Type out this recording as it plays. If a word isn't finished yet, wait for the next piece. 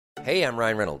Hey, I'm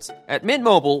Ryan Reynolds. At Mint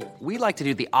Mobile, we like to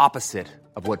do the opposite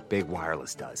of what Big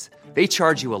Wireless does. They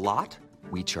charge you a lot,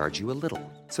 we charge you a little.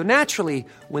 So naturally,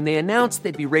 when they announced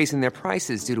they'd be raising their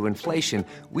prices due to inflation,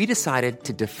 we decided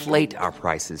to deflate our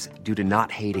prices due to not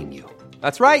hating you.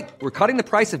 That's right. We're cutting the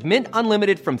price of Mint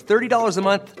Unlimited from $30 a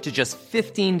month to just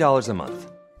 $15 a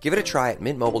month. Give it a try at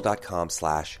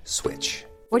mintmobile.com/switch.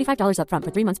 $45 up front for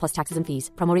 3 months plus taxes and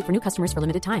fees. Promo rate for new customers for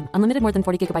limited time. Unlimited more than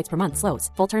 40 gigabytes per month. Slows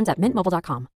full terms at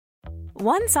mintmobile.com.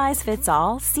 One size fits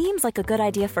all seems like a good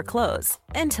idea for clothes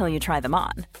until you try them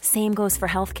on. Same goes for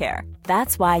healthcare.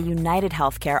 That's why United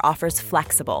Healthcare offers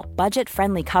flexible,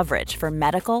 budget-friendly coverage for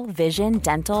medical, vision,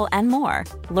 dental, and more.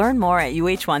 Learn more at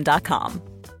uh1.com.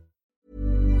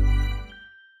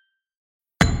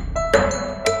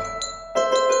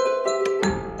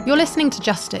 You're listening to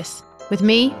Justice with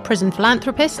me, prison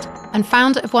philanthropist and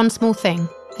founder of One Small Thing,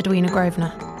 Edwina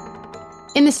Grosvenor.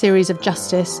 In the series of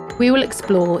Justice, we will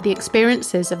explore the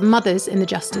experiences of mothers in the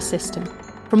justice system,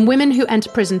 from women who enter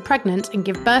prison pregnant and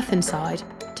give birth inside,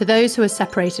 to those who are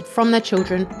separated from their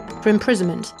children through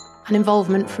imprisonment and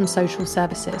involvement from social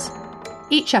services.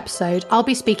 Each episode, I'll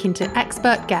be speaking to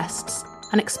expert guests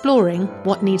and exploring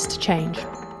what needs to change.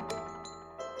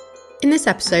 In this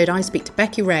episode, I speak to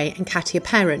Becky Ray and Katia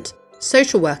Parent,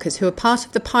 social workers who are part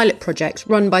of the pilot project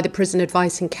run by the Prison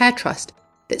Advice and Care Trust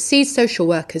that sees social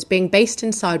workers being based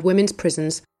inside women's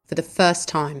prisons for the first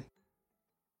time.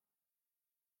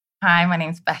 Hi, my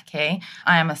name's Becky.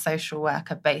 I am a social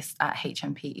worker based at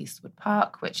HMP Eastwood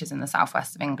Park, which is in the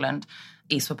southwest of England.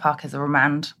 Eastwood Park is a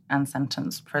remand and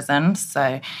sentence prison,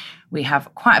 so we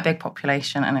have quite a big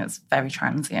population and it's very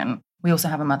transient. We also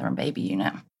have a mother and baby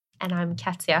unit. And I'm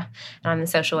Katia, and I'm the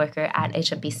social worker at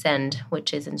HMP Send,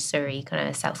 which is in Surrey, kind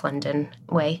of South London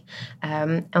way.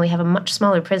 And we have a much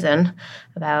smaller prison,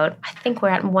 I think we're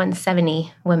at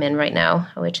 170 women right now,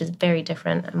 which is very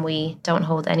different. And we don't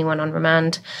hold anyone on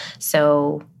remand.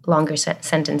 So longer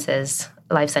sentences,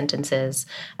 life sentences,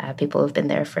 people have been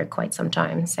there for quite some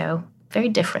time. So very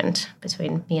different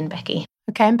between me and Becky.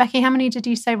 Okay, and Becky, how many did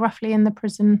you say roughly in the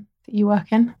prison that you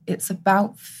work in? It's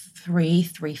about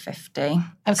 350.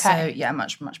 Okay. So, yeah,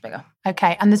 much bigger.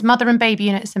 Okay, and there's mother and baby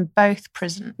units in both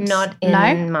prisons? Not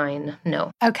in mine,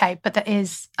 no. Okay, but there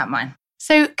is... At mine.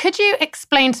 So could you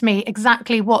explain to me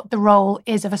exactly what the role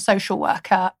is of a social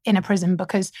worker in a prison?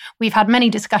 Because we've had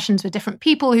many discussions with different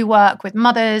people who work with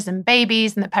mothers and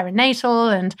babies and the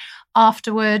perinatal and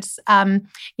afterwards.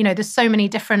 There's so many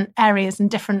different areas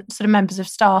and different sort of members of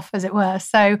staff, as it were.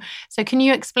 So can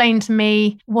you explain to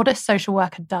me what a social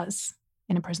worker does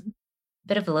in a prison?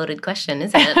 Bit of a loaded question,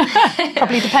 isn't it?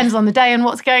 Probably depends on the day and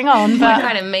what's going on. But we're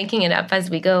kind of making it up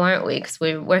as we go, aren't we? Because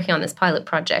we're working on this pilot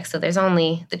project. So there's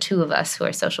only the two of us who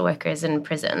are social workers in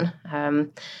prison.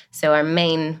 So our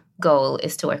main goal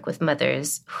is to work with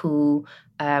mothers who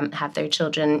have their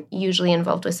children usually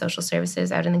involved with social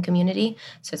services out in the community.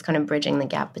 So it's kind of bridging the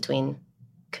gap between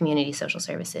community social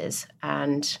services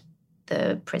and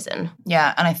the prison.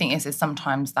 Yeah, and I think is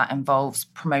sometimes that involves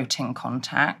promoting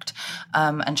contact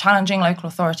and challenging local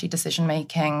authority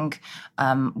decision-making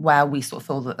where we sort of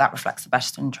feel that reflects the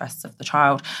best interests of the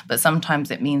child. But sometimes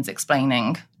it means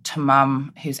explaining to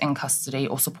mum who's in custody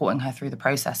or supporting her through the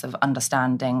process of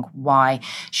understanding why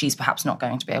she's perhaps not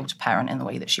going to be able to parent in the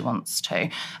way that she wants to,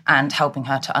 and helping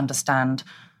her to understand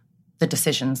the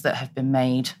decisions that have been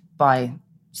made by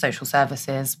social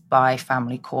services, by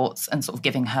family courts, and sort of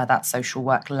giving her that social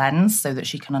work lens so that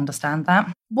she can understand that.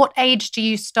 What age do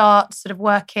you start sort of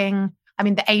working? I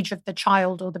mean, the age of the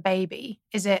child or the baby,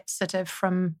 is it sort of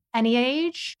from any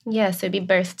age? Yeah, so it'd be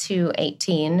birth to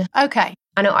 18. Okay.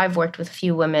 I know I've worked with a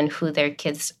few women who their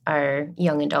kids are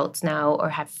young adults now or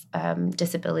have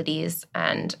disabilities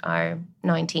and are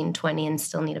 19, 20 and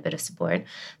still need a bit of support.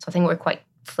 So I think we're quite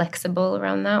flexible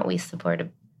around that. We support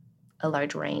a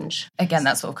large range. Again,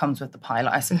 that sort of comes with the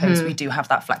pilot. I suppose we do have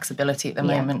that flexibility at the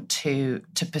moment to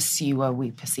pursue where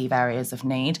we perceive areas of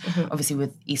need. Obviously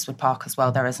with Eastwood Park as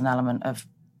well, there is an element of,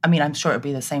 I mean, I'm sure it'd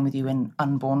be the same with you in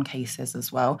unborn cases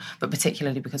as well, but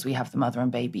particularly because we have the mother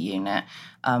and baby unit,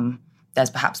 there's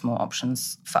perhaps more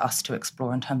options for us to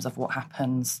explore in terms of what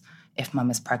happens if mum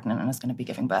is pregnant and is going to be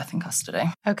giving birth in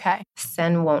custody. Okay.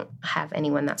 Sen won't have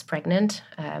anyone that's pregnant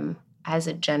as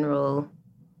a general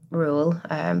rule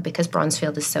because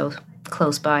Bronzefield is so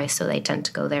close by, so they tend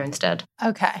to go there instead.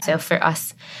 Okay. So for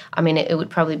us, I mean, it would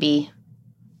probably be,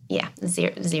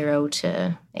 0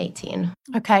 to 18.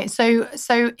 Okay, so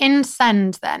in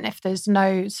Send then, if there's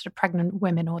no sort of pregnant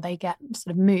women or they get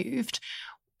sort of moved,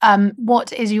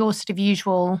 what is your sort of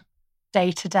usual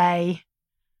day-to-day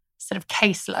sort of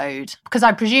caseload? Because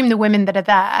I presume the women that are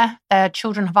there, their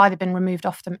children have either been removed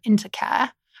off them into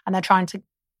care and they're trying to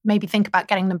maybe think about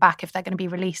getting them back if they're going to be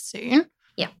released soon.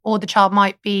 Yeah. Or the child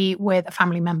might be with a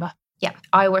family member. Yeah,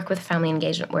 I work with a family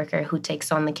engagement worker who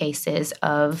takes on the cases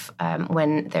of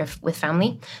when they're with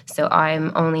family. So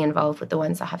I'm only involved with the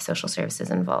ones that have social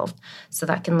services involved. So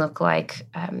that can look like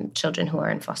children who are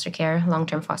in foster care,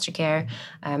 long-term foster care,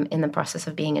 in the process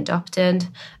of being adopted,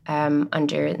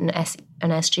 under an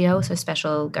SGO, so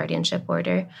special guardianship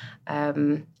order.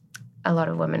 A lot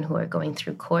of women who are going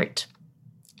through court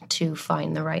to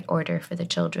find the right order for the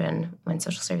children when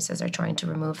social services are trying to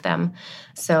remove them.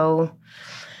 So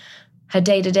a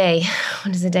day-to-day,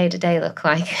 what does a day-to-day look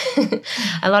like?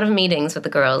 A lot of meetings with the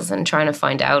girls and trying to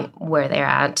find out where they're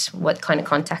at, what kind of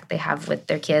contact they have with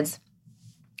their kids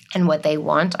and what they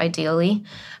want, ideally,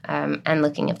 and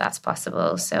looking if that's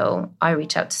possible. So I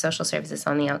reach out to social services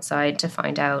on the outside to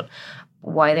find out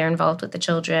why they're involved with the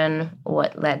children,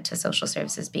 what led to social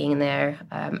services being there,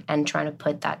 and trying to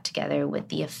put that together with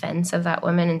the offence of that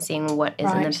woman and seeing what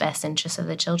is in the best interest of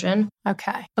the children.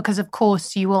 Okay. Because, of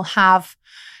course, you will have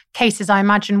cases, I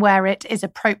imagine, where it is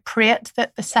appropriate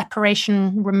that the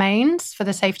separation remains for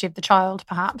the safety of the child,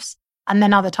 perhaps. And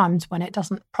then other times when it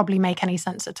doesn't probably make any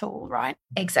sense at all, right?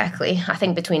 Exactly. I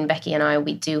think between Becky and I,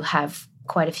 we do have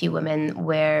quite a few women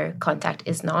where contact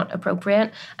is not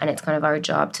appropriate. And it's kind of our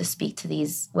job to speak to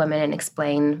these women and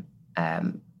explain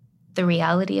the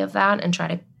reality of that and try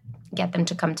to get them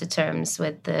to come to terms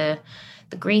with the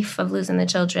grief of losing the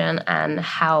children and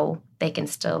how they can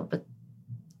still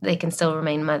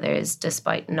remain mothers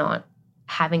despite not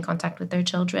having contact with their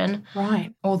children.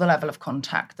 Right. Or the level of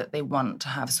contact that they want to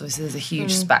have. So there's a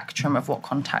huge spectrum of what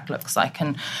contact looks like.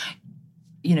 And,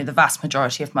 you know, the vast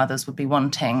majority of mothers would be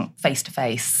wanting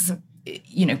face-to-face,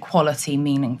 you know, quality,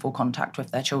 meaningful contact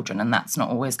with their children. And that's not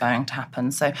always going to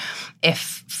happen. So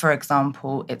if, for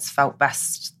example, it's felt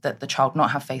best that the child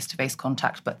not have face-to-face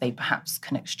contact, but they perhaps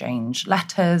can exchange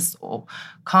letters or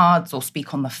cards or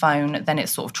speak on the phone, then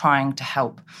it's sort of trying to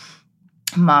help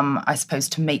mum, I suppose,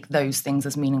 to make those things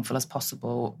as meaningful as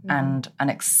possible and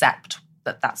accept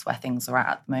that that's where things are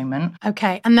at the moment.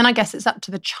 Okay. And then I guess it's up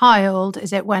to the child,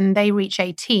 is it, when they reach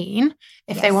 18,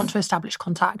 if they want to establish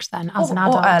contact then as an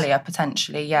adult? Or earlier,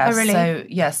 potentially, yeah. Oh, really? So,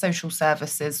 yeah, social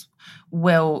services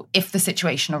will, if the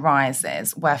situation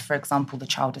arises where, for example, the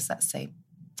child is, let's say,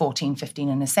 14, 15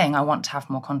 and is saying, I want to have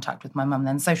more contact with my mum,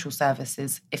 then social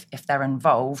services, if they're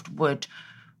involved,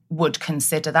 would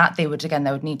consider that. There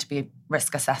would need to be a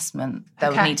risk assessment.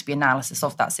 There would need to be analysis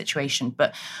of that situation.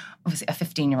 But obviously a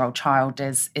 15-year-old child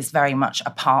is very much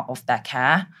a part of their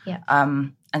care. Yeah.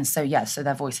 And so, so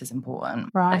their voice is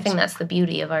important. Right. I think that's the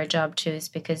beauty of our job too, is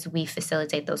because we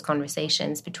facilitate those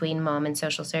conversations between mom and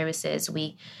social services.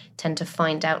 We tend to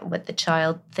find out what the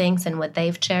child thinks and what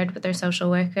they've shared with their social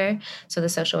worker. So the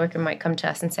social worker might come to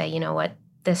us and say, you know what,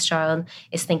 this child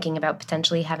is thinking about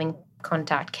potentially having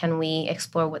contact. Can we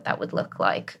explore what that would look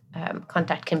like?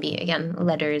 Contact can be, again,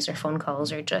 letters or phone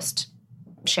calls or just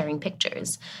sharing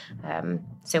pictures.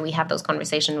 So we have those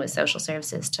conversations with social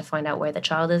services to find out where the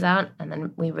child is at, and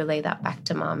then we relay that back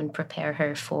to mom and prepare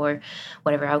her for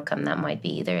whatever outcome that might be,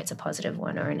 either it's a positive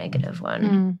one or a negative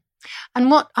one.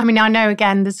 And I know,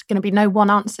 again, there's going to be no one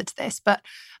answer to this, but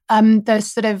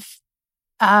there's sort of,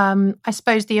 I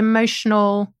suppose, the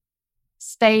emotional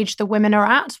stage the women are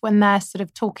at when they're sort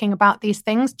of talking about these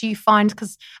things. Do you find,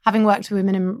 because having worked with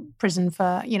women in prison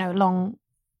for, you know, a long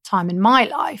time in my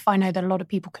life, I know that a lot of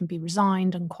people can be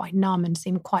resigned and quite numb and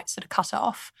seem quite sort of cut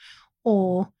off,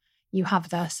 or you have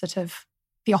the sort of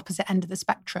the opposite end of the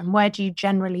spectrum. Where do you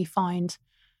generally find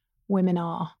women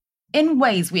are? In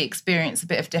ways we experience a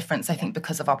bit of difference, I think,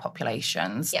 because of our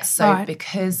populations. Yeah. So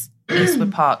because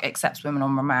Eastwood Park accepts women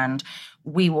on remand,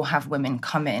 we will have women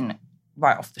come in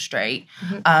right off the street.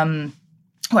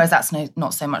 Whereas that's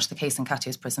not so much the case in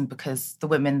Katya's prison, because the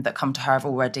women that come to her have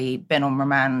already been on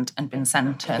remand and been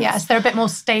sentenced. Yes, they're a bit more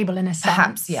stable in a sense.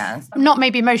 Perhaps, yeah. Not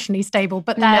maybe emotionally stable,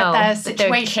 but their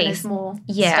situation case is more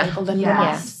yeah. stable than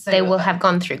yeah. yours. So they will have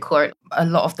gone through court. A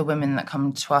lot of the women that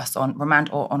come to us on remand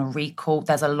or on a recall,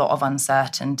 there's a lot of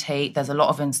uncertainty. There's a lot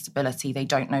of instability. They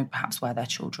don't know perhaps where their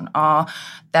children are.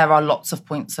 There are lots of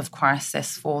points of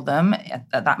crisis for them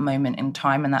at that moment in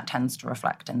time, and that tends to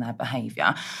reflect in their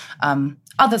behaviour.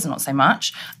 Others not so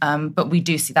much, but we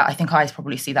do see that. I think I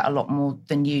probably see that a lot more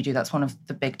than you do. That's one of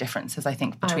the big differences, I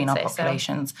think, between our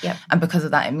populations. So. Yep. And because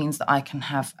of that, it means that I can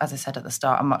have, as I said at the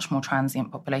start, a much more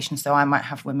transient population. So I might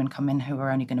have women come in who are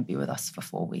only going to be with us for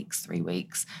 4 weeks, 3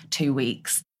 weeks, 2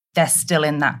 weeks. They're still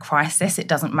in that crisis. It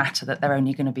doesn't matter that they're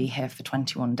only going to be here for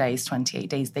 21 days, 28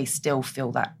 days. They still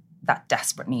feel that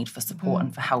desperate need for support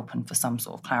and for help and for some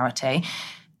sort of clarity.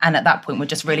 And at that point, we're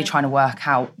just really trying to work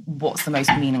out what's the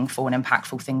most meaningful and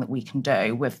impactful thing that we can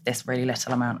do with this really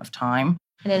little amount of time.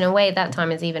 And in a way, that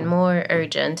time is even more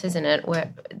urgent, isn't it?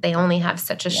 Where they only have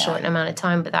such a short amount of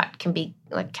time, but that can be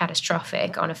like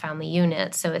catastrophic on a family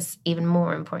unit. So it's even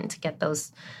more important to get the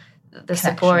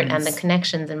support and the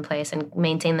connections in place and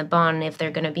maintain the bond if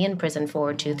they're going to be in prison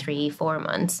for 2, 3, 4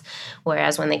 months.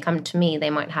 Whereas when they come to me,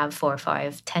 they might have 4,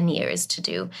 5, 10 years to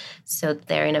do. So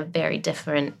they're in a very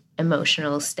different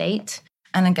emotional state.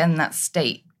 And again, that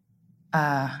state,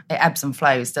 it ebbs and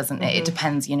flows, doesn't it? It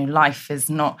depends, life is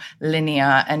not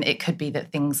linear, and it could be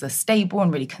that things are stable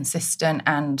and really consistent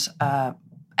and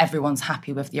everyone's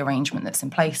happy with the arrangement that's in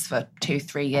place for 2,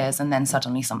 3 years, and then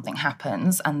suddenly something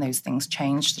happens and those things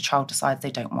change. The child decides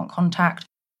they don't want contact.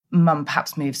 Mum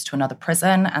perhaps moves to another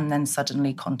prison, and then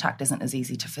suddenly contact isn't as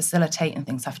easy to facilitate and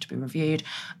things have to be reviewed.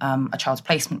 A child's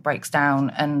placement breaks down,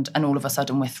 and all of a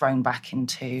sudden we're thrown back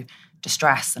into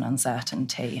distress and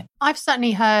uncertainty. I've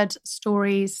certainly heard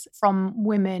stories from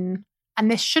women, and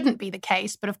this shouldn't be the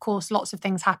case, but of course lots of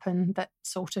things happen that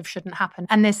sort of shouldn't happen.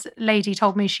 And this lady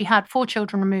told me she had 4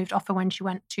 children removed off her when she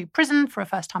went to prison for a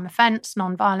first-time offence,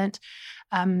 non-violent,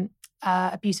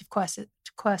 abusive,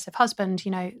 coercive husband,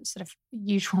 sort of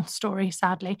usual story,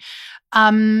 sadly.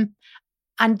 And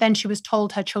then she was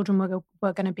told her children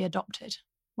were going to be adopted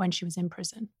when she was in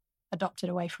prison, adopted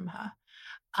away from her.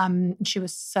 She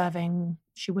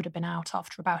would have been out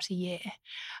after about a year.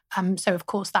 So, of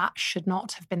course, that should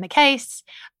not have been the case.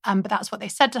 But that's what they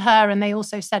said to her. And they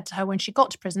also said to her when she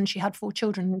got to prison, she had 4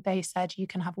 children. They said, you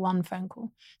can have 1 phone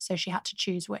call. So she had to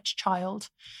choose which child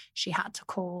she had to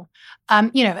call.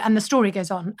 And the story goes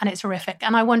on and it's horrific.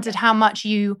 And I wondered how much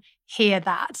you hear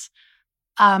that,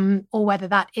 or whether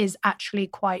that is actually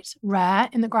quite rare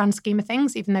in the grand scheme of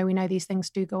things, even though we know these things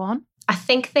do go on. I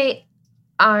think they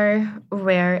are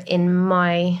rare in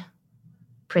my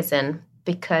prison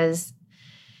because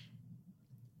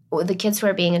the kids who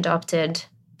are being adopted,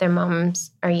 their mums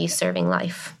are used serving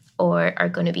life or are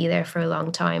going to be there for a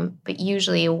long time. But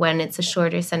usually when it's a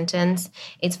shorter sentence,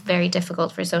 it's very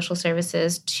difficult for social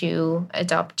services to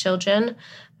adopt children.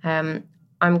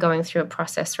 I'm going through a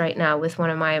process right now with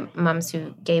one of my mums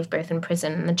who gave birth in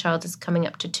prison, and the child is coming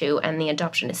up to 2 and the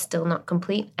adoption is still not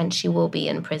complete, and she will be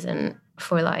in prison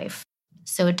for life.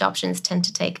 So adoptions tend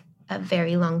to take a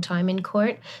very long time in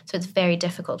court. So it's very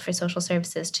difficult for social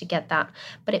services to get that.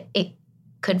 But it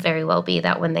could very well be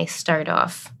that when they start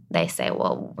off, they say,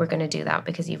 well, we're going to do that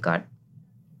because you've got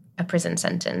a prison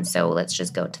sentence. So let's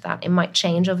just go to that. It might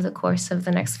change over the course of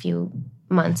the next few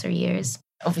months or years.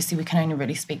 Obviously, we can only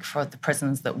really speak for the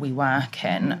prisons that we work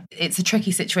in. It's a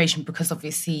tricky situation because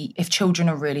obviously if children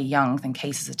are really young, then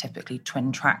cases are typically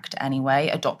twin-tracked anyway.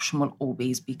 Adoption will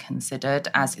always be considered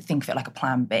as, think of it like a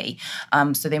plan B.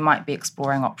 So they might be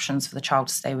exploring options for the child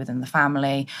to stay within the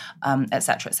family, et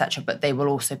cetera, but they will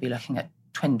also be looking at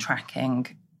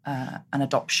twin-tracking an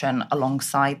adoption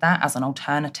alongside that as an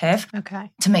alternative.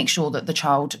 Okay. To make sure that the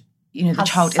child the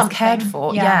child is cared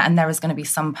for, and there is going to be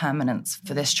some permanence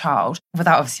for this child.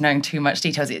 Without obviously knowing too much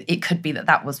details, it could be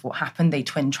that was what happened. They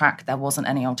twin-tracked, there wasn't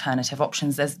any alternative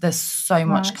options. There's so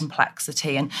much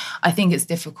complexity, and I think it's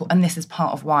difficult, and this is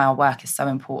part of why our work is so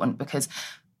important, because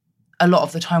a lot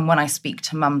of the time when I speak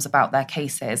to mums about their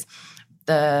cases,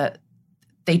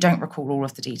 they don't recall all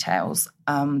of the details.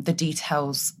 The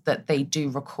details that they do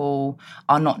recall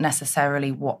are not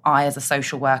necessarily what I as a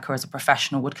social worker, as a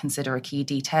professional, would consider a key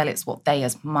detail. It's what they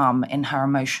as mum in her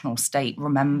emotional state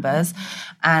remembers.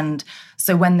 And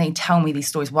so when they tell me these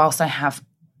stories, whilst I have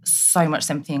so much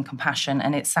sympathy and compassion,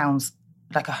 and it sounds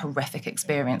like a horrific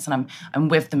experience, and I'm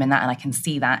with them in that, and I can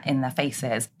see that in their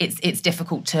faces. It's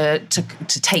difficult to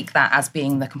take that as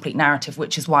being the complete narrative,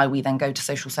 which is why we then go to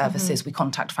social services, we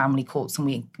contact family courts, and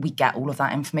we get all of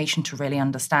that information to really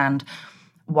understand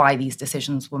why these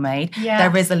decisions were made. Yes.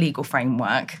 There is a legal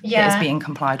framework that is being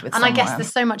complied with. And somewhere. I guess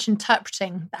there's so much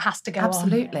interpreting that has to go on.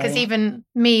 Absolutely. Because even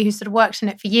me, who sort of worked in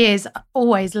it for years,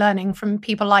 always learning from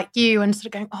people like you and sort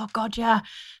of going, oh God, yeah,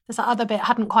 there's that other bit I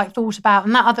hadn't quite thought about,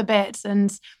 and that other bit.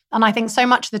 And I think so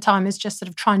much of the time is just sort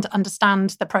of trying to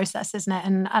understand the process, isn't it?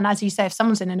 And as you say, if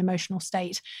someone's in an emotional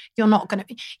state, you're not going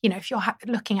to, if you're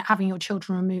looking at having your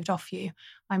children removed off you,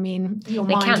 I mean, your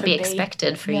mind can't be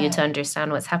expected for you to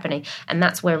understand what's happening. And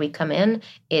that's where we come in,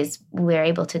 is we're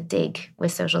able to dig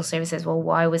with social services. Well,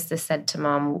 why was this said to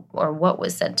mom, or what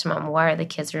was said to mom? Why are the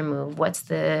kids removed? What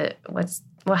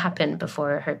happened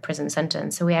before her prison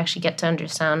sentence? So we actually get to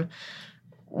understand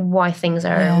why things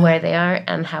are where they are,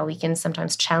 and how we can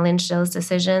sometimes challenge those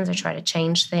decisions or try to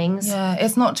change things. Yeah,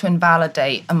 it's not to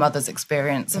invalidate a mother's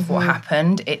experience of what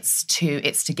happened. It's to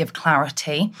give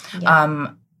clarity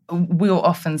we'll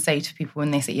often say to people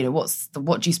when they say, you know,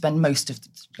 what do you spend most of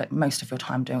your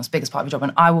time doing? What's the biggest part of your job?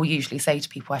 And I will usually say to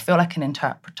people, I feel like an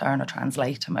interpreter and a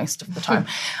translator most of the time.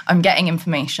 I'm getting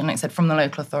information, like I said, from the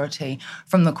local authority,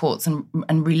 from the courts, and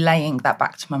relaying that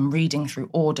back to mum, reading through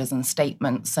orders and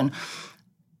statements and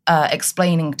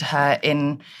explaining to her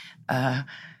in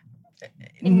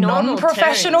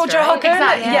non-professional terms, right? jargon,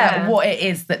 Exactly. Yeah, what it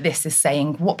is that this is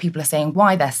saying, what people are saying,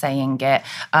 why they're saying it,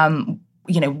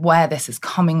 you know, where this is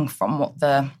coming from, what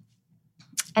the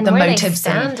where motives they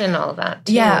stand and all that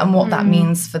too. Yeah, and what that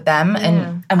means for them.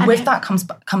 Yeah. And with that comes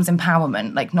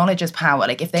empowerment. Like, knowledge is power.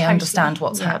 Like, if they understand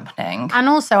what's happening. And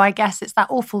also, I guess it's that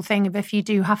awful thing of if you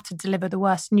do have to deliver the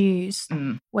worst news,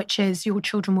 which is your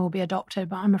children will be adopted,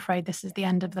 but I'm afraid this is the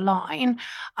end of the line.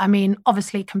 I mean,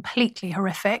 obviously completely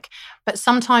horrific, but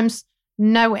sometimes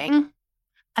knowing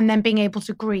and then being able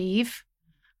to grieve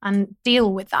and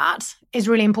deal with that is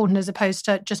really important, as opposed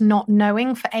to just not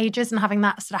knowing for ages and having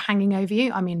that sort of hanging over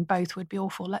you. I mean, both would be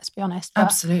awful, let's be honest.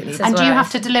 Absolutely. And do you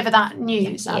have to deliver that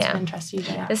news? That's what interests you.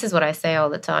 Yeah. This is what I say all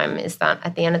the time, is that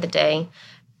at the end of the day,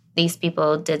 these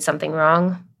people did something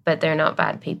wrong, but they're not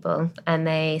bad people, and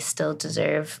they still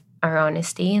deserve our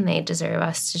honesty, and they deserve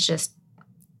us to just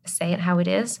say it how it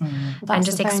is. And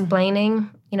just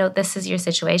explaining, you know, this is your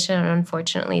situation, and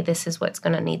unfortunately this is what's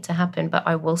going to need to happen, but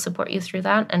I will support you through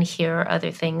that, and here are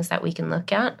other things that we can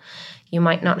look at. You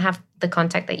might not have the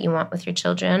contact that you want with your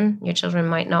children. Your children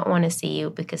might not want to see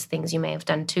you because things you may have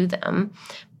done to them,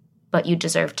 but you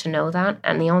deserve to know that.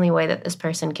 And the only way that this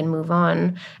person can move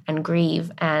on and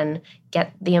grieve and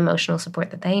get the emotional support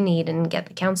that they need and get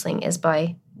the counselling is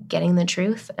by getting the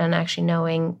truth and actually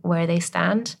knowing where they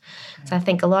stand. So I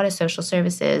think a lot of social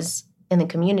services in the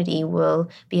community will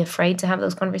be afraid to have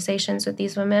those conversations with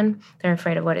these women. They're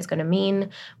afraid of what it's going to mean,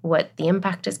 what the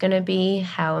impact is going to be,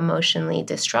 how emotionally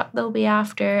distraught they'll be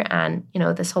after. And, you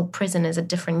know, this whole prison is a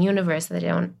different universe that they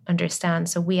don't understand.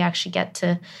 So we actually get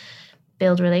to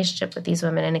build relationship with these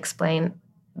women and explain,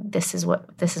 this is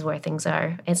where things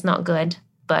are. It's not good,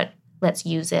 but let's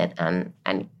use it and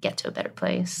get to a better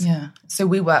place. Yeah. So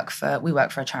we work for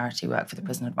a charity, we work for the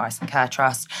Prison Advice and Care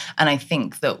Trust. And I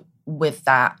think that with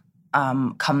that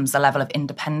comes a level of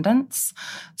independence.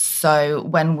 So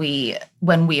when we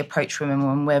approach women,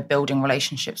 when we're building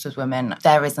relationships with women,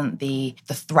 there isn't the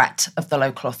threat of the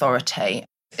local authority.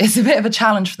 It's a bit of a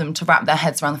challenge for them to wrap their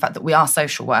heads around the fact that we are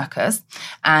social workers,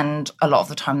 and a lot of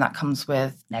the time that comes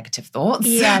with negative thoughts.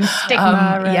 Yeah, and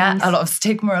stigma. A lot of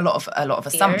stigma, a lot of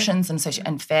assumptions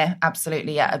and fear.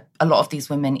 Absolutely, yeah. A lot of these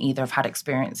women either have had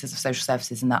experiences of social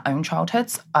services in their own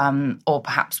childhoods, or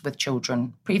perhaps with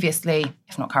children previously,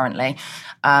 if not currently.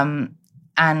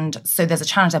 And so there's a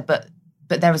challenge there, but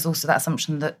there is also that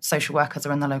assumption that social workers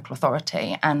are in the local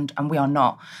authority, and we are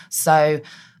not. So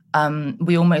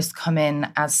we almost come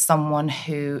in as someone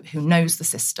who knows the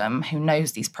system, who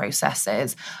knows these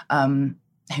processes, who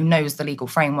knows the legal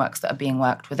frameworks that are being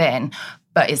worked within,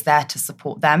 but is there to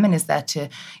support them and is there to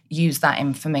use that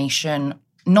information,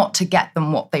 not to get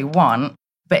them what they want,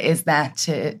 but is there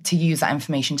to use that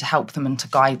information to help them and to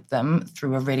guide them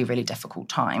through a really, really difficult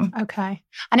time. Okay.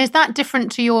 And is that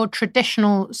different to your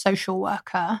traditional social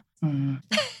worker?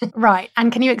 Right.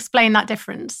 And can you explain that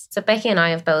difference? So Becky and I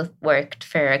have both worked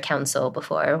for a council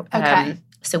before. Okay.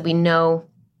 So we know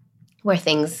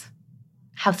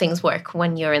how things work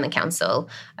when you're in the council.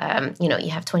 You know, you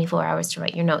have 24 hours to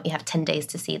write your note. You have 10 days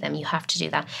to see them. You have to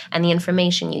do that. And the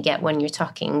information you get when you're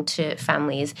talking to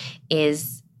families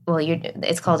is,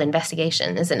 it's called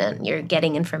investigation, isn't it? You're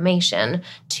getting information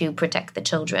to protect the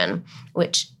children,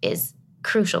 which is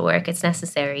crucial work. It's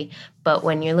necessary. But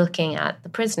when you're looking at the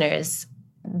prisoners,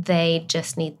 they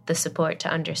just need the support to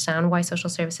understand why social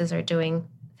services are doing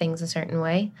things a certain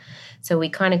way. So we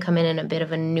kind of come in a bit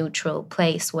of a neutral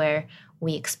place where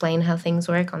we explain how things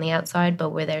work on the outside,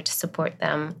 but we're there to support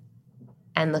them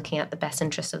and looking at the best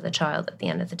interest of the child at the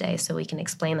end of the day. So we can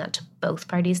explain that to both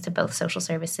parties, to both social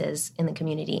services in the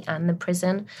community and the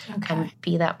prison, and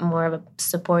be that more of a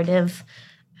supportive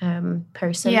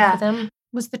person for them.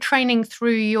 Was the training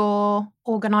through your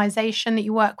organisation that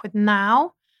you work with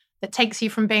now that takes you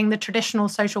from being the traditional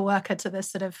social worker to this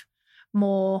sort of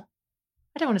more,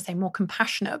 I don't want to say more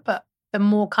compassionate, but the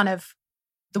more kind of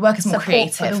the work is more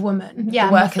creative for the woman. Yeah,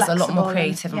 the work is a lot more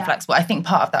creative and flexible. I think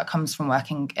part of that comes from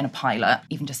working in a pilot,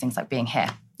 even just things like being here.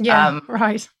 Yeah,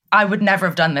 right. I would never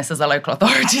have done this as a local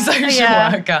authority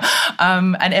social worker.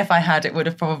 And if I had, it would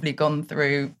have probably gone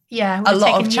through a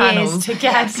lot of channels to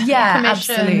get permission.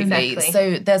 Absolutely. Exactly.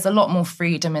 So there's a lot more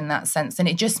freedom in that sense. And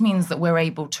it just means that we're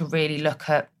able to really look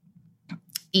at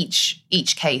each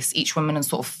case, each woman, and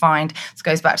sort of find, this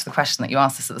goes back to the question that you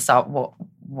asked us at the start,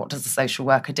 what does a social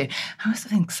worker do? I also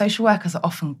think social workers are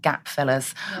often gap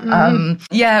fillers.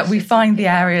 We find the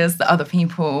areas that other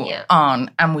people aren't,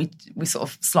 and we sort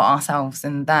of slot ourselves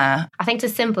in there. I think to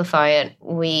simplify it,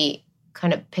 we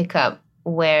kind of pick up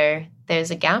where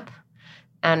there's a gap,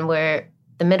 and we're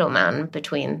the middleman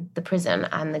between the prison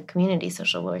and the community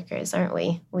social workers, aren't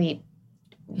we? We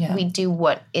do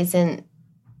what isn't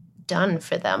done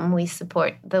for them. We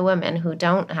support the women who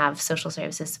don't have social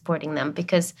services supporting them,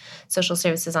 because social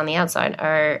services on the outside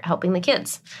are helping the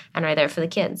kids and are there for the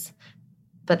kids.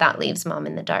 But that leaves mom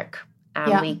in the dark.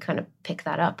 And we kind of pick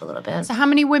that up a little bit. So how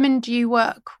many women do you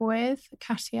work with,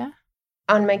 Katia?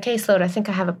 On my caseload, I think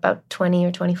I have about 20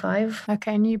 or 25.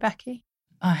 Okay, and you, Becky?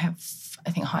 I have,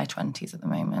 I think, high 20s at the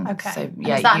moment. Okay. So, and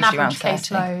is that an average 30.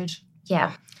 caseload?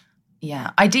 Yeah.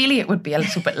 Yeah, ideally it would be a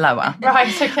little bit lower.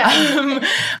 Right, okay.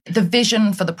 The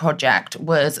vision for the project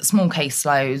was small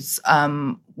caseloads,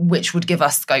 which would give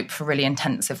us scope for really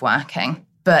intensive working.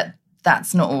 But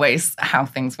that's not always how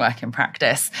things work in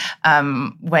practice.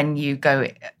 When you go,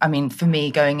 I mean, for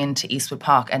me, going into Eastwood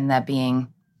Park and there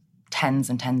being tens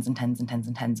and tens and tens and tens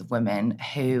and tens of women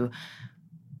who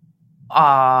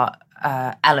are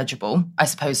eligible, I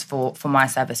suppose, for my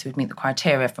service, who would meet the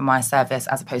criteria for my service,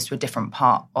 as opposed to a different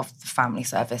part of the family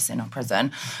service in our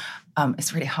prison.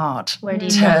 It's really hard. Where do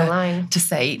you draw the line? To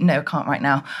say, no, can't right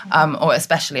now. Or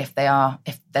especially if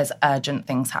there's urgent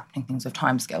things happening, things with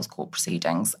timescales, court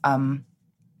proceedings,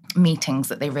 meetings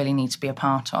that they really need to be a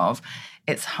part of.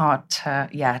 It's hard to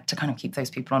kind of keep those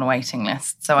people on a waiting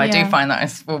list. So I do find that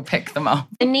I will pick them up.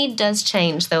 The need does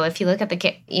change, though. If you look at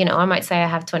I might say I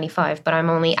have 25, but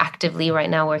I'm only actively right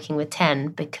now working with 10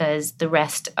 because the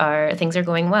rest things are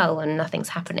going well and nothing's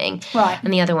happening. Right.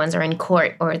 And the other ones are in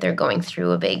court or they're going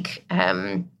through a big,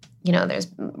 there's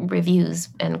reviews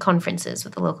and conferences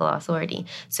with the local authority.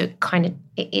 So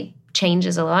it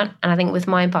changes a lot. And I think with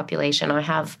my population, I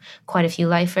have quite a few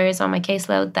lifers on my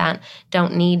caseload that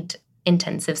don't need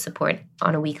intensive support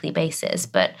on a weekly basis,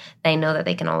 but they know that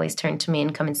they can always turn to me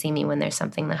and come and see me when there's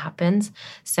something that happens.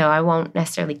 So I won't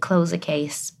necessarily close a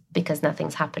case because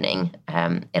nothing's happening.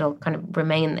 It'll kind of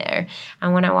remain there.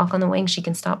 And when I walk on the wing, she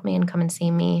can stop me and come and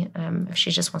see me. If she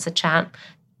just wants to chat,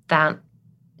 that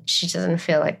she doesn't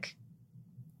feel like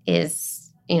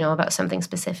is, about something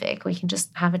specific. We can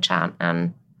just have a chat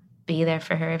and be there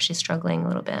for her if she's struggling a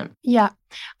little bit. Yeah.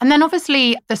 And then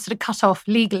obviously the sort of cutoff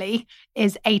legally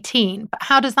is 18. But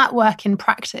how does that work in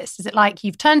practice? Is it like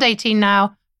you've turned 18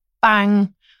 now,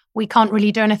 bang, we can't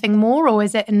really do anything more? Or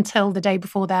is it until the day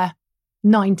before their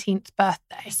 19th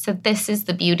birthday? So this is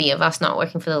the beauty of us not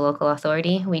working for the local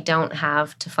authority. We don't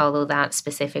have to follow that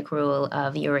specific rule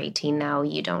of you're 18 now,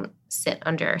 you don't sit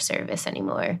under our service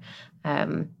anymore.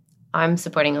 I'm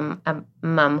supporting a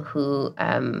mum who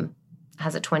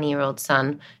has a 20-year-old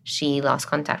son. She lost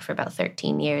contact for about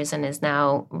 13 years and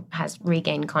has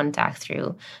regained contact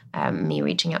through me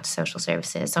reaching out to social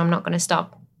services. So I'm not going to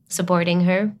stop supporting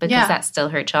her because that's still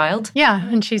her child. Yeah,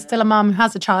 and she's still a mum who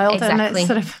has a child. Exactly.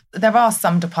 And it's There are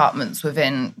some departments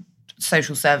within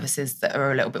social services that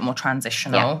are a little bit more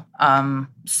transitional. Yeah.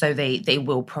 So they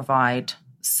will provide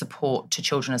support to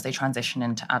children as they transition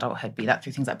into adulthood, be that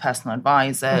through things like personal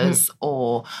advisors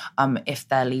or if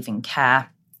they're leaving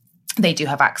care. They do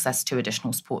have access to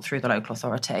additional support through the local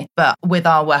authority. But with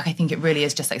our work, I think it really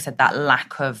is just, like I said, that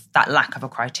lack of a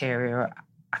criteria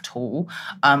at all,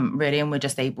 really, and we're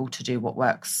just able to do what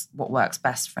works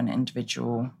best for an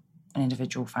individual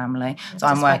family. So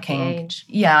I'm working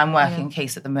a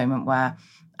case at the moment where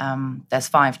there's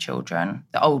 5 children.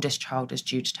 The oldest child is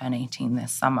due to turn 18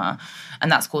 this summer,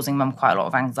 and that's causing mum quite a lot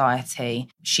of anxiety.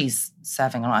 She's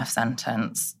serving a life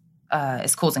sentence.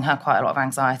 It's causing her quite a lot of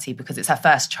anxiety because it's her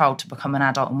first child to become an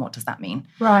adult, and what does that mean?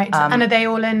 Right. And are they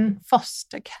all in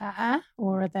foster care,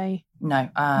 or are they? No,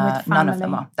 none of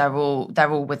them are. They're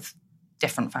all with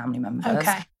different family members.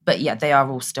 Okay. But yeah, they are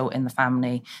all still in the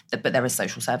family, but there is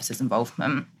social services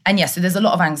involvement. And yes, so there's a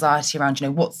lot of anxiety around,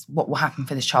 what will happen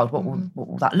for this child? What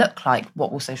will that look like?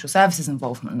 What will social services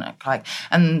involvement look like?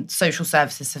 And social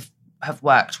services have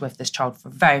worked with this child for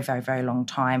a very, very, very long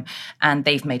time, and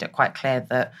they've made it quite clear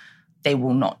that they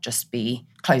will not just be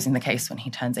closing the case when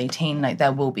he turns 18. Like,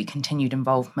 there will be continued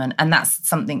involvement. And that's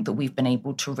something that we've been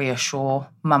able to reassure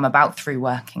mum about through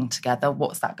working together.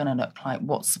 What's that going to look like?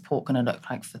 What's support going to look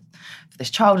like for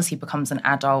this child as he becomes an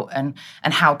adult? And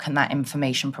how can that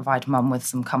information provide mum with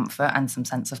some comfort and some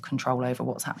sense of control over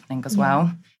what's happening as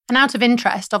well? And out of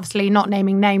interest, obviously not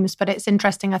naming names, but it's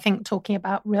interesting, I think, talking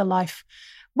about real life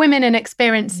women and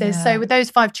experiences. Yeah. So with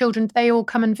those 5 children, do they all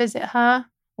come and visit her?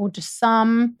 Or just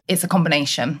some? It's a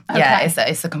combination. Okay. Yeah,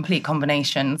 it's a complete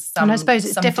combination. And I suppose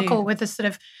it's difficult with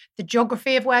the the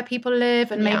geography of where people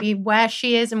live and maybe where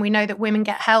she is. And we know that women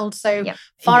get held so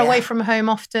far away from home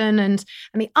often. And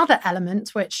the other element,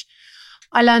 which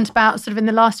I learned about sort of in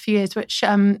the last few years, which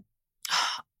I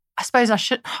suppose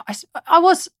I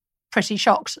was pretty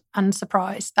shocked and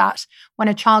surprised that when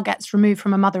a child gets removed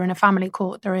from a mother in a family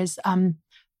court, there is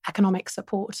economic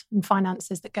support and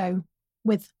finances that go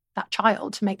with that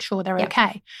child to make sure they're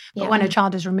okay. But when a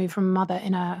child is removed from a mother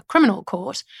in a criminal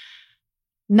court,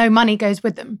 no money goes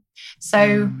with them.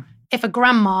 So if a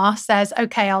grandma says,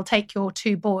 okay, I'll take your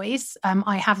 2 boys,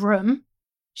 I have room,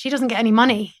 she doesn't get any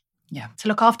money to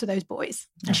look after those boys.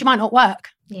 And she might not work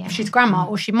if she's grandma,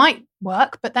 or she might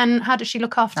work, but then how does she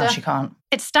look after? No, she can't.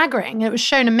 It's staggering. It was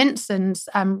shown in Minson's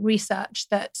research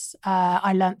that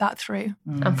I learnt that through.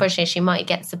 Unfortunately, she might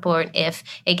get support if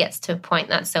it gets to a point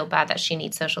that's so bad that she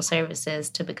needs social services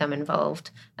to become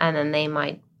involved, and then they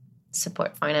might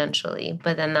support financially,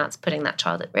 but then that's putting that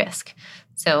child at risk.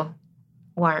 So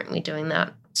why aren't we doing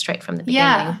that straight from the beginning?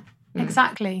 Yeah,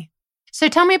 exactly. So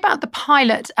tell me about the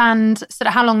pilot and sort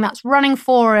of how long that's running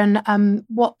for, and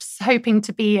what's hoping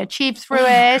to be achieved through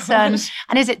it. And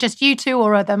is it just you 2,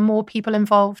 or are there more people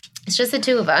involved? It's just the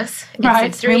 2 of us.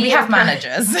 Right. We have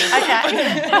managers.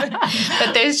 Okay.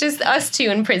 But there's just us 2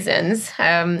 in prisons.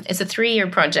 It's a 3-year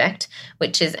project,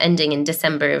 which is ending in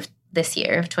December of this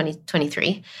year, of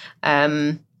 2023.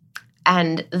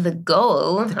 And the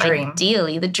goal,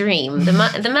 ideally, the dream, the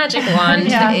magic wand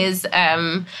is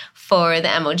for the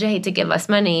MOJ to give us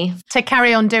money. To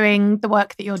carry on doing the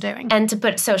work that you're doing. And to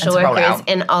put social workers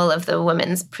in all of the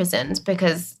women's prisons,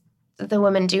 because the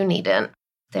women do need it.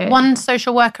 One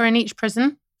social worker in each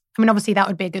prison. I mean, obviously, that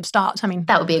would be a good start. I mean,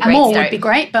 that would be a great more start. Would be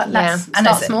great, but let's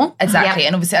start small. Exactly.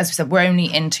 And obviously, as we said, we're only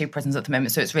in 2 prisons at the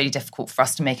moment, so it's really difficult for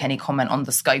us to make any comment on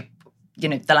the scope,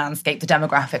 the landscape, the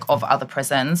demographic of other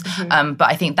prisons. But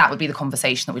I think that would be the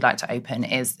conversation that we'd like to open,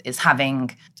 is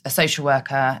having a social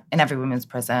worker in every women's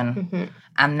prison.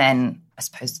 And then, I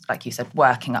suppose, like you said,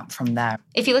 working up from there.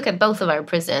 If you look at both of our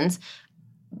prisons,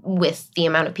 with the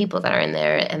amount of people that are in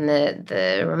there and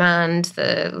the remand,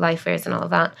 the lifers and all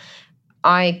of that,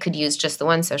 I could use just the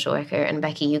one social worker, and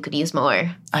Becky, you could use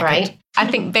more, right? I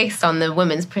think based on the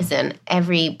women's prison,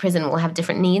 every prison will have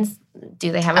different needs.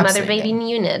 Do they have a mother baby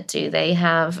unit? Do they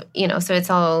have, so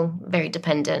it's all very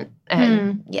dependent.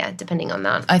 Depending on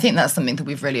that. I think that's something that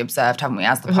we've really observed, haven't we,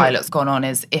 as the pilot's gone on,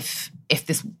 is if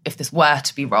this were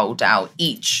to be rolled out,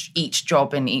 each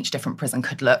job in each different prison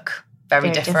could look very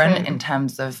different in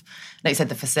terms of, like you said,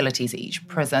 the facilities at each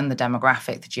prison, the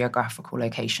demographic, the geographical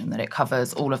location that it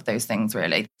covers, all of those things,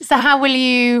 really. So how will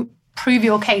you prove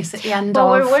your case at the end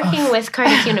Well, we're working with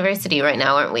Cardiff University right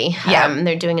now, aren't we? Yeah.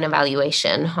 They're doing an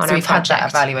evaluation on our project. So we've had that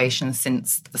evaluation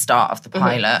since the start of the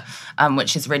pilot,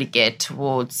 which is really geared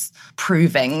towards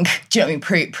proving,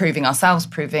 proving ourselves,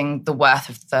 proving the worth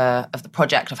of the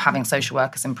project of having social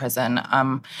workers in prison,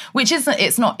 which isn't,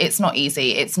 it's not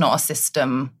easy. It's not a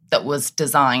system that was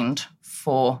designed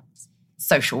for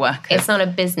social workers. It's not a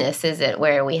business, is it,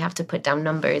 where we have to put down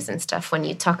numbers and stuff. When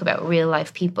you talk about real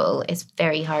life people, it's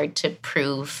very hard to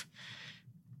prove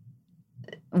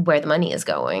where the money is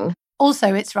going. Also,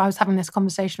 I was having this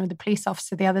conversation with a police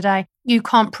officer the other day. You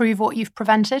can't prove what you've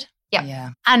prevented.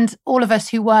 Yeah. And all of us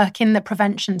who work in the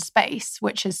prevention space,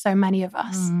 which is so many of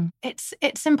us,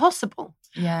 it's impossible.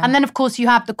 Yeah. And then, of course, you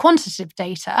have the quantitative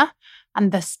data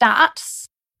and the stats.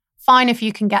 Fine if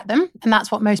you can get them, and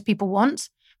that's what most people want.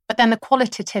 But then the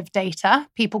qualitative data,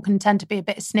 people can tend to be a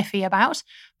bit sniffy about.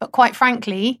 But quite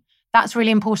frankly, that's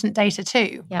really important data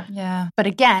too. Yeah. But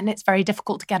again, it's very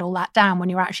difficult to get all that down when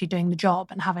you're actually doing the job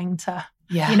and having to,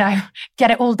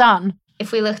 get it all done.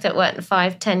 If we looked at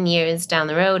 5-10 years down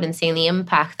the road and seeing the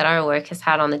impact that our work has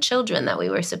had on the children that we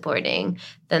were supporting,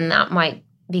 then that might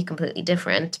be completely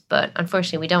different. But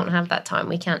unfortunately, we don't have that time.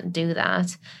 We can't do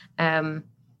that.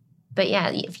 But yeah,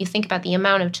 if you think about the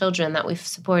amount of children that we've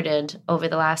supported over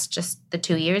the last just the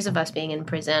 2 years of us being in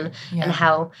prison and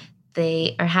how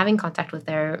they are having contact with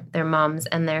their moms,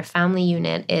 and their family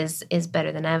unit is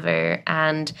better than ever,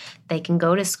 and they can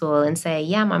go to school and say,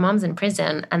 yeah, my mom's in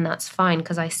prison, and that's fine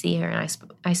because I see her and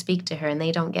I speak to her, and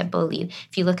they don't get bullied.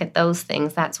 If you look at those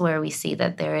things, that's where we see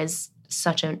that there is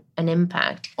such an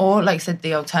impact. Or like I said,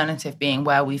 the alternative being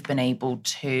where we've been able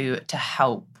to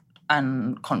help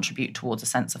and contribute towards a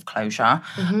sense of closure,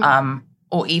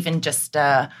 or even just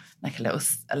like a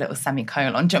little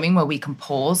semicolon. Do you know what I mean? Where we can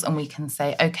pause and we can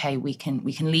say, okay, we can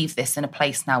leave this in a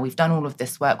place now. We've done all of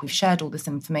this work. We've shared all this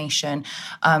information.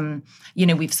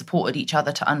 We've supported each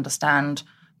other to understand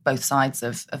both sides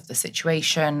of the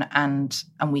situation, and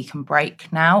we can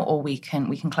break now, or we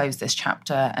can close this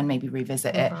chapter and maybe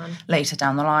revisit it later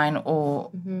down the line,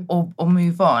 or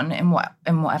move on in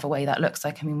whatever way that looks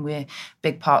like. I mean, we're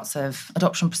big parts of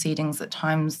adoption proceedings at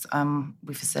times.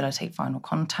 We facilitate final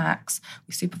contacts,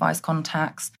 we supervise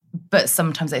contacts, but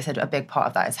sometimes they said a big part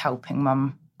of that is helping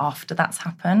mum after that's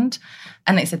happened.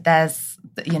 And they said there's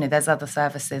other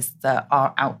services that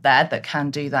are out there that can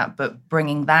do that, but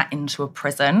bringing that into a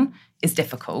prison is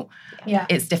difficult. Yeah.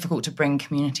 It's difficult to bring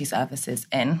community services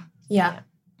in. Yeah.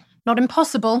 Not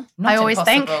impossible, Not I always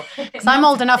impossible. think. Because I'm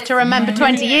old enough to remember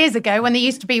 20 years ago when there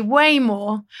used to be way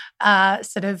more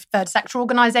sort of third sector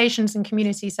organisations and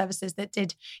community services that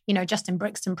did, just in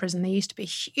Brixton Prison, there used to be a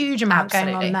huge amount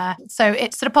going on there. So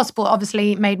it's sort of possible,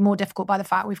 obviously made more difficult by the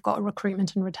fact we've got a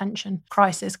recruitment and retention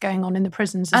crisis going on in the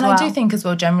prisons as well. And I do think as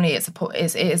well, generally, it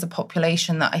is a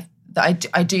population that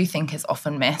I do think is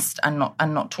often missed and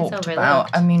not talked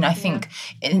about. I mean, I think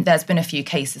there's been a few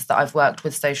cases that I've worked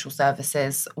with social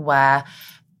services where,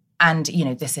 and,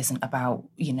 this isn't about,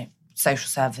 social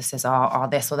services are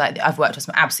this or that. I've worked with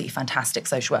some absolutely fantastic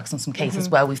social workers in some cases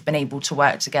where we've been able to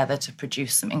work together to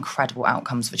produce some incredible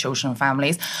outcomes for children and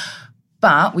families.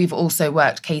 But we've also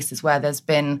worked cases where there's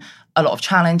been a lot of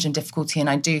challenge and difficulty. And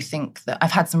I do think that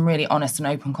I've had some really honest and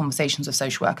open conversations with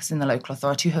social workers in the local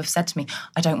authority who have said to me,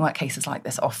 I don't work cases like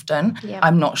this often. Yeah.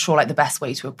 I'm not sure the best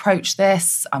way to approach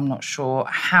this. I'm not sure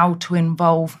how to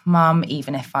involve mum,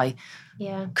 even if I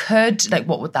could.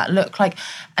 What would that look like?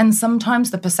 And sometimes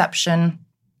the perception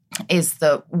is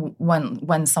that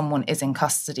when someone is in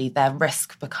custody, their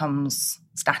risk becomes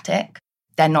static.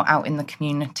 They're not out in the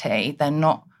community. They're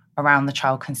not around the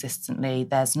child consistently.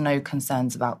 There's no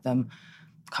concerns about them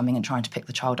coming and trying to pick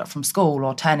the child up from school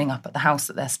or turning up at the house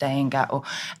that they're staying at.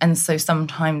 And so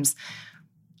sometimes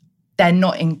they're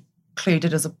not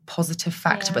included as a positive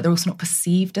factor, but they're also not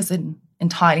perceived as an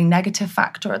entirely negative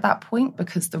factor at that point,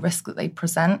 because the risk that they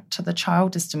present to the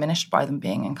child is diminished by them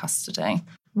being in custody.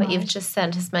 What you've just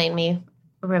said has made me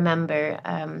remember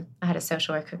I had a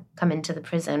social worker come into the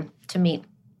prison to meet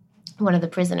one of the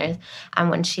prisoners, and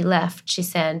when she left, she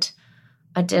said,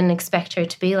 I didn't expect her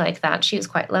to be like that. She was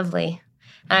quite lovely.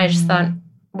 And I just thought,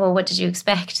 well, what did you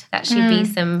expect? That she'd be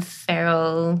some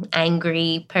feral,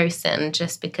 angry person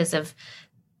just because of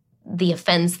the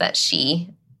offence that she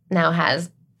now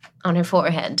has on her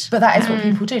forehead. But that is what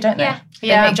people do, don't they? Yeah.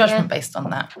 They make judgment based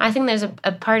on that. I think there's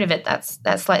a part of it that's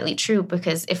slightly true,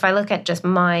 because if I look at just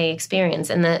my experience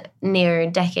in the near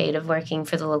decade of working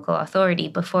for the local authority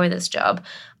before this job,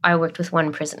 I worked with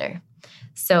one prisoner.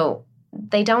 So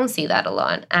they don't see that a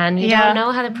lot. And you don't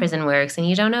know how the prison works, and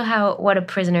you don't know what a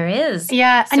prisoner is.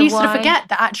 Yeah, and you sort of forget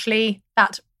that actually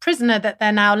that prisoner that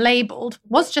they're now labelled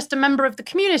was just a member of the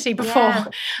community before.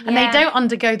 And they don't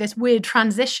undergo this weird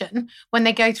transition when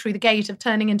they go through the gate of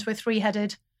turning into a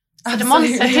three-headed sort of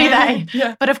monster, do they?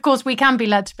 Yeah. But of course, we can be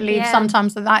led to believe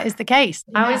sometimes that is the case.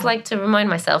 I always like to remind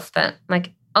myself that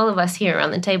all of us here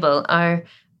around the table are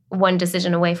one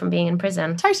decision away from being in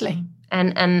prison. Totally.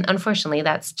 And unfortunately,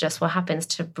 that's just what happens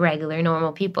to regular,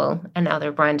 normal people. And now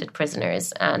they're branded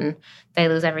prisoners, and they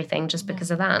lose everything just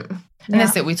because of that. And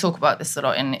that's it. We talk about this a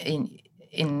lot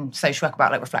in social work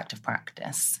about reflective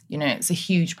practice. It's a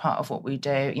huge part of what we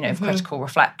do, of critical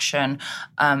reflection,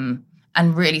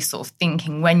 and really sort of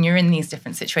thinking when you're in these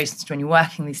different situations, when you're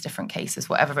working these different cases,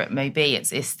 whatever it may be,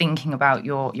 it's thinking about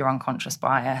your unconscious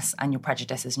bias and your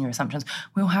prejudices and your assumptions.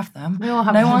 We all have them. No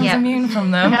one's immune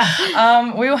from them.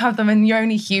 We all have them, and you're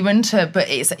only human but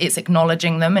it's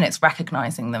acknowledging them and it's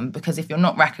recognizing them, because if you're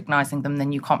not recognizing them,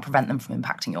 then you can't prevent them from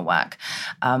impacting your work.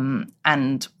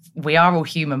 And we are all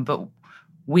human, but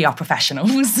we are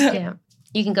professionals. Yeah.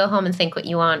 You can go home and think what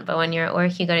you want, but when you're at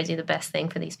work, you got to do the best thing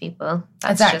for these people.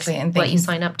 That's exactly, just and what you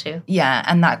sign up to. Yeah,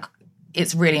 and that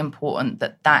it's really important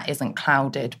that isn't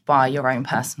clouded by your own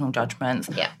personal judgments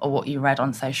or what you read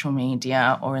on social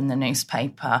media or in the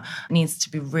newspaper. It needs to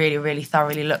be really, really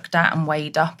thoroughly looked at and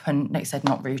weighed up, and, like I said,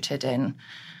 not rooted in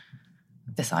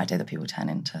this idea that people turn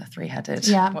into three-headed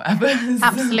whatever.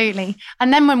 Absolutely.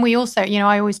 And then when we also,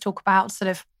 I always talk about sort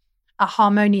of a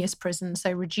harmonious prison,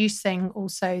 so reducing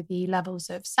also the levels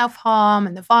of self-harm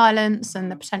and the violence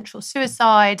and the potential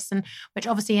suicides, and which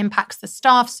obviously impacts the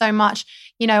staff so much.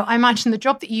 I imagine the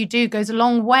job that you do goes a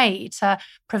long way to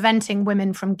preventing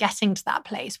women from getting to that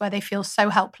place where they feel so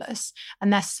helpless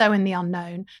and they're so in the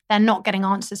unknown. They're not getting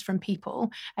answers from people,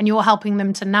 and you're helping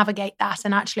them to navigate that.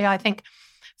 And actually, I think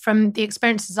from the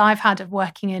experiences I've had of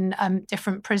working in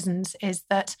different prisons is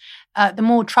that the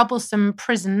more troublesome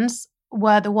prisons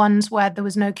were the ones where there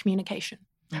was no communication.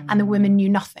 and the women knew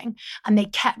nothing. And they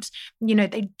kept,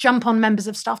 they'd jump on members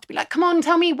of staff to be like, come on,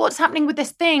 tell me what's happening with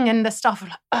this thing. And the staff were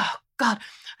like, oh God,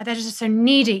 they're just so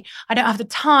needy. I don't have the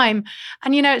time.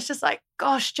 And, it's just like,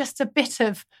 gosh, just a bit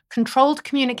of controlled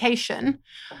communication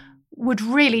would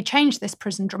really change this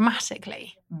prison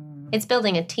dramatically. It's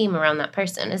building a team around that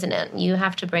person, isn't it? You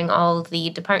have to bring all the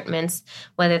departments,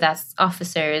 whether that's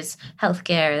officers,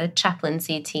 healthcare, the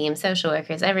chaplaincy team, social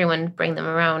workers, everyone, bring them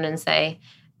around and say,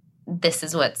 this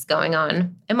is what's going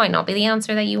on. It might not be the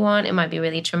answer that you want. It might be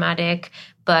really traumatic,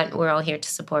 but we're all here to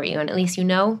support you. And at least you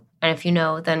know. And if you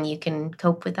know, then you can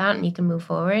cope with that and you can move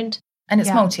forward. And it's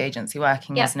multi-agency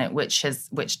working, isn't it?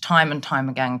 Which time and time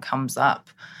again comes up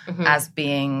as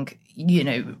being,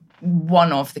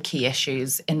 one of the key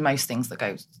issues in most things that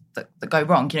go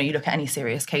wrong. You look at any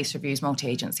serious case reviews,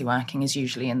 multi-agency working is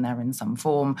usually in there in some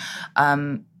form.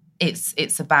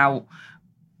 It's about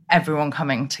everyone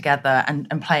coming together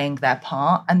and playing their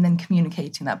part and then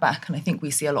communicating that back. And I think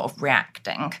we see a lot of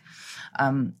reacting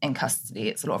in custody.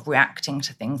 It's a lot of reacting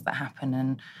to things that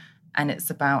happen and it's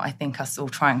about, I think, us all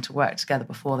trying to work together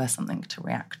before there's something to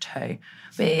react to.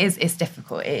 But it's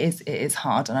difficult. It is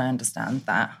hard, and I understand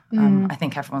that. I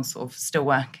think everyone's sort of still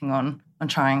working on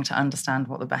trying to understand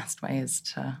what the best way is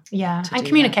to and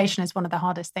communication is one of the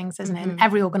hardest things, isn't it? In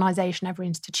every organisation, every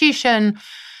institution,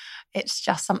 it's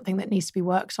just something that needs to be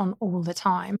worked on all the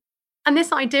time. And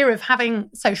this idea of having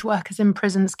social workers in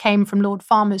prisons came from Lord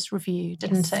Farmer's review,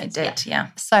 didn't it? It did, yeah.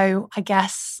 So I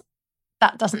guess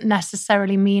that doesn't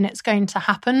necessarily mean it's going to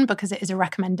happen because it is a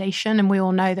recommendation. And we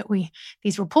all know that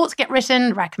these reports get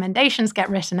written, recommendations get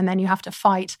written, and then you have to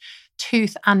fight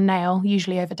tooth and nail,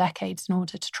 usually over decades, in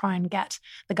order to try and get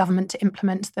the government to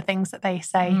implement the things that they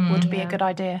say would be a good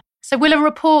idea. So will a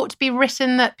report be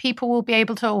written that people will be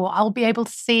able to, or I'll be able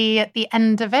to see at the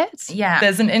end of it? Yeah,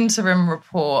 there's an interim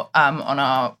report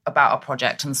about our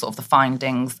project and sort of the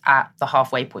findings at the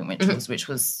halfway point, which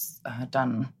was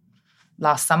done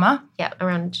last summer. Yeah,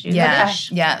 around June.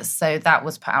 Yeah, so that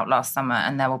was put out last summer,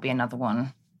 and there will be another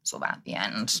one sort of at the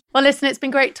end. Well, listen, it's been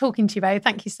great talking to you both.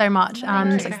 Thank you so much.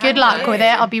 And good luck with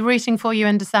it. I'll be rooting for you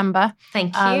in December.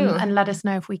 Thank you. And let us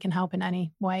know if we can help in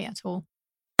any way at all.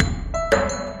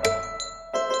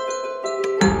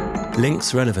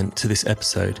 Links relevant to this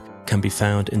episode can be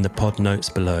found in the pod notes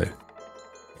below.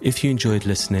 If you enjoyed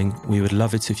listening, we would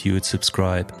love it if you would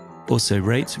subscribe. Also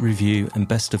rate, review, and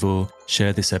best of all,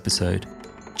 share this episode.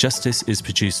 Justice is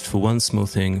produced for One Small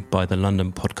Thing by the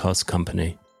London Podcast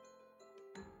Company.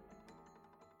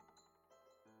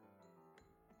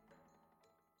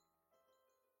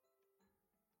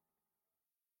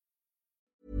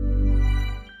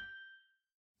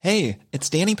 Hey, it's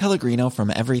Danny Pellegrino from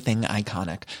Everything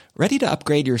Iconic. Ready to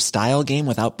upgrade your style game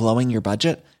without blowing your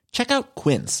budget? Check out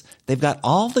Quince. They've got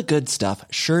all the good stuff,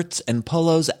 shirts and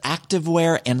polos,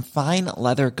 activewear, and fine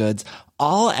leather goods,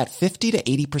 all at 50 to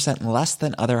 80% less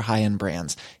than other high-end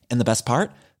brands. And the best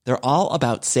part? They're all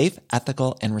about safe,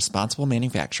 ethical, and responsible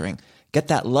manufacturing. Get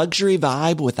that luxury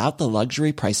vibe without the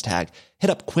luxury price tag. Hit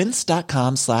up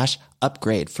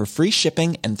quince.com/upgrade for free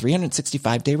shipping and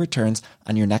 365-day returns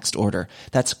on your next order.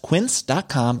 That's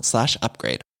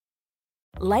quince.com/upgrade.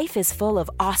 Life is full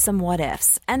of awesome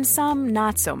what-ifs, and some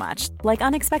not so much, like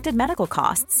unexpected medical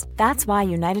costs. That's why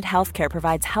United Healthcare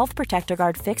provides Health Protector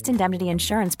Guard fixed indemnity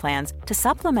insurance plans to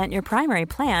supplement your primary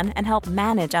plan and help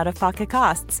manage out-of-pocket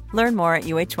costs. Learn more at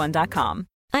uh1.com.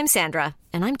 I'm Sandra,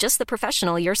 and I'm just the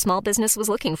professional your small business was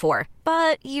looking for.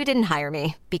 But you didn't hire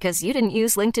me because you didn't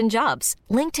use LinkedIn Jobs.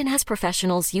 LinkedIn has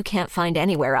professionals you can't find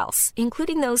anywhere else,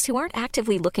 including those who aren't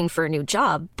actively looking for a new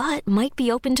job, but might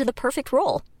be open to the perfect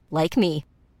role, like me.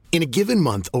 In a given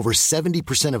month, over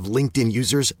 70% of LinkedIn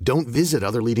users don't visit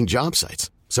other leading job sites.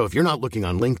 So if you're not looking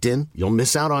on LinkedIn, you'll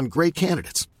miss out on great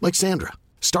candidates like Sandra.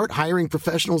 Start hiring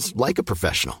professionals like a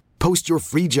professional. Post your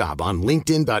free job on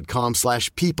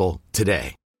linkedin.com/people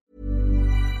today.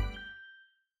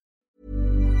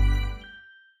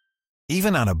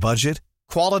 Even on a budget,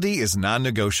 quality is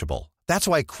non-negotiable. That's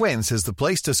why Quince is the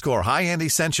place to score high-end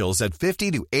essentials at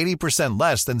 50 to 80%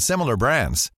 less than similar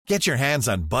brands. Get your hands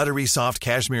on buttery soft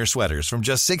cashmere sweaters from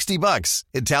just $60,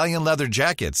 Italian leather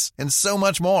jackets, and so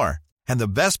much more. And the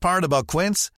best part about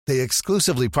Quince, they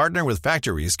exclusively partner with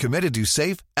factories committed to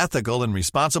safe, ethical, and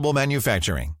responsible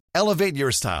manufacturing. Elevate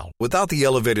your style without the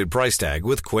elevated price tag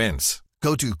with Quince.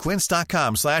 Go to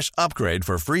quince.com/upgrade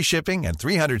for free shipping and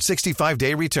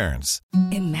 365-day returns.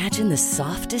 Imagine the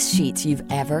softest sheets you've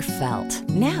ever felt.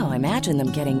 Now imagine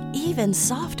them getting even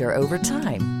softer over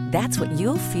time. That's what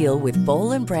you'll feel with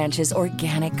Boll & Branch's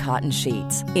organic cotton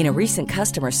sheets. In a recent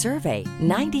customer survey,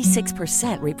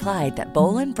 96% replied that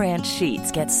Boll & Branch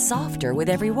sheets get softer with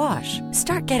every wash.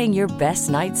 Start getting your best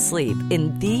night's sleep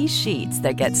in these sheets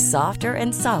that get softer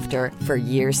and softer for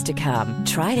years to come.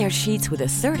 Try their sheets with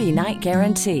a 30-night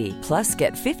guarantee. Plus,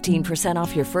 get 15%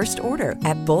 off your first order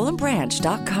at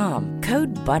bollandbranch.com.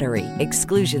 Code BUTTERY.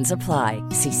 Exclusions apply.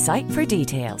 See site for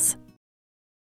details.